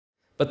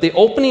But the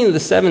opening of the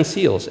 7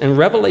 seals in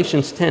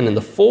Revelations 10 and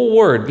the full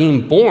word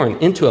being born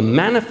into a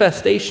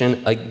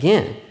manifestation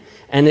again,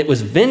 and it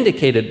was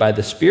vindicated by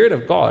the Spirit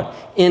of God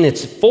in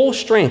its full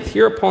strength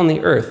here upon the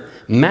earth,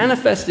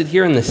 manifested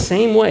here in the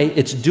same way.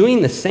 It's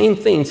doing the same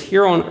things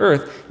here on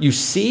earth. You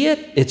see it?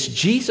 It's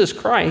Jesus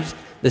Christ,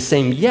 the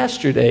same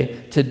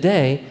yesterday,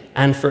 today,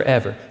 and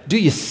forever. Do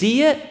you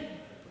see it?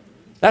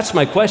 That's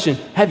my question.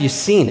 Have you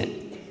seen it?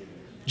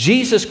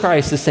 Jesus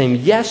Christ, the same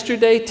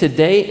yesterday,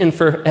 today, and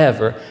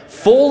forever,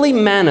 fully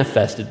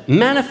manifested.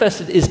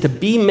 Manifested is to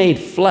be made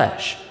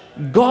flesh.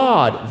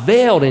 God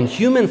veiled in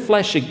human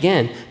flesh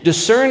again,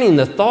 discerning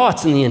the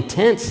thoughts and the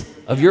intents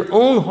of your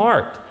own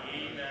heart.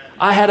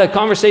 I had a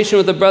conversation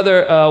with a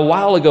brother a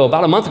while ago,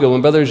 about a month ago,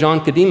 when Brother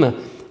Jean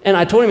Kadima, and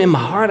I told him in my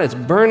heart, it's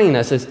burning.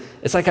 I says,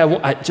 it's like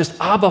I just,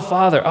 Abba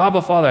Father,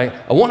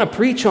 I want to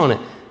preach on it.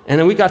 And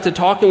then we got to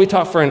talking. We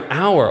talked for an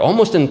hour,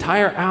 almost an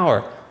entire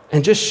hour,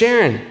 and just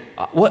sharing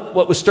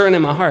what was stirring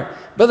in my heart.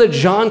 Brother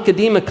John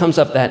Kadima comes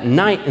up that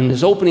night, and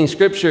his opening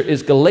scripture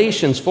is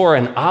Galatians 4,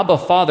 and Abba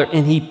Father,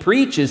 and he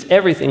preaches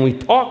everything we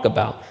talk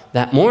about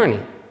that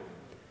morning.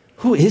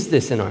 Who is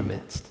this in our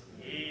midst?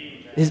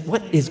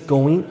 What is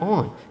going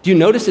on? Do you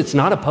notice it's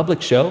not a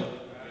public show?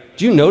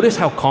 Do you notice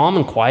how calm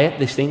and quiet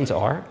these things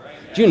are?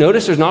 Do you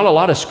notice there's not a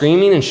lot of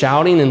screaming and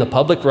shouting and the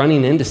public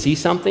running in to see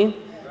something?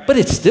 But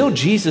it's still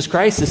Jesus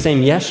Christ, the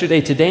same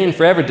yesterday, today, and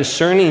forever,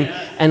 discerning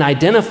and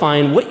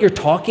identifying what you're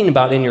talking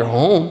about in your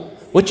home,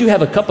 what you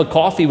have a cup of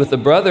coffee with a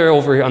brother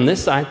over here on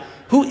this side.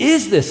 Who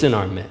is this in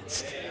our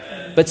midst?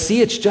 But see,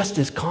 it's just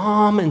as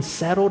calm and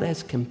settled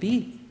as can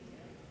be.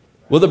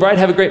 Will the bride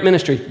have a great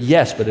ministry?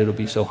 Yes, but it'll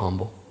be so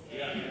humble.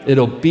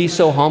 It'll be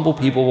so humble,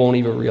 people won't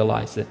even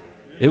realize it.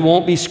 It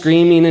won't be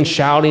screaming and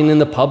shouting in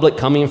the public,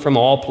 coming from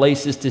all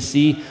places to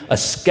see a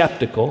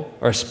spectacle.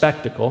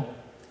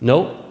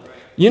 Nope.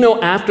 You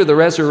know, after the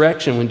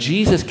resurrection, when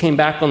Jesus came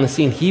back on the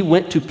scene, he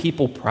went to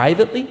people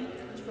privately.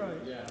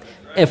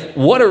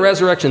 What a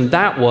resurrection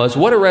that was,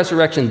 what a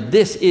resurrection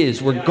this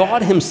is, where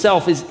God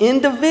himself is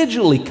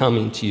individually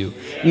coming to you,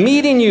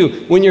 meeting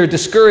you when you're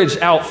discouraged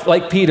out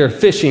like Peter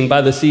fishing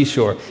by the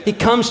seashore. He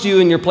comes to you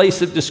in your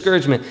place of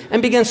discouragement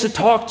and begins to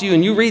talk to you,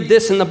 and you read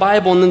this in the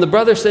Bible, and then the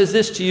brother says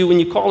this to you when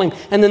you call him,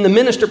 and then the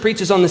minister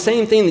preaches on the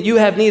same thing that you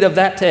have need of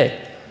that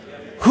day.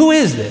 Who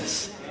is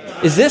this?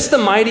 Is this the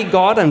mighty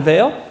God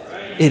unveiled?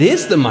 It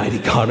is the mighty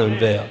God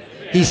unveiled.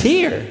 He's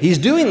here. He's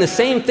doing the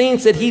same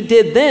things that he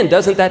did then.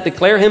 Doesn't that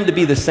declare him to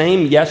be the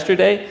same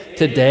yesterday,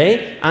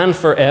 today, and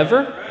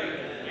forever?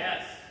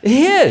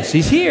 He is.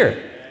 He's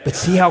here. But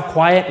see how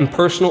quiet and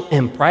personal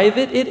and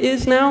private it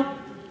is now?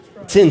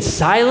 It's in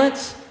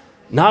silence.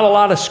 Not a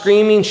lot of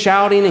screaming,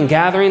 shouting, and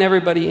gathering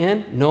everybody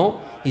in.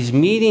 No, he's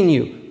meeting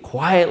you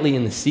quietly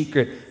in the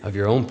secret of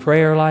your own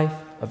prayer life,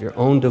 of your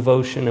own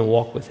devotion, and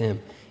walk with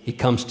him. He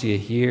comes to you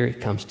here. He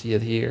comes to you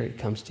here. He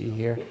comes to you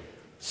here.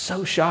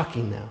 So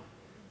shocking now.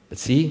 But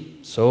see,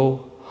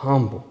 so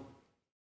humble.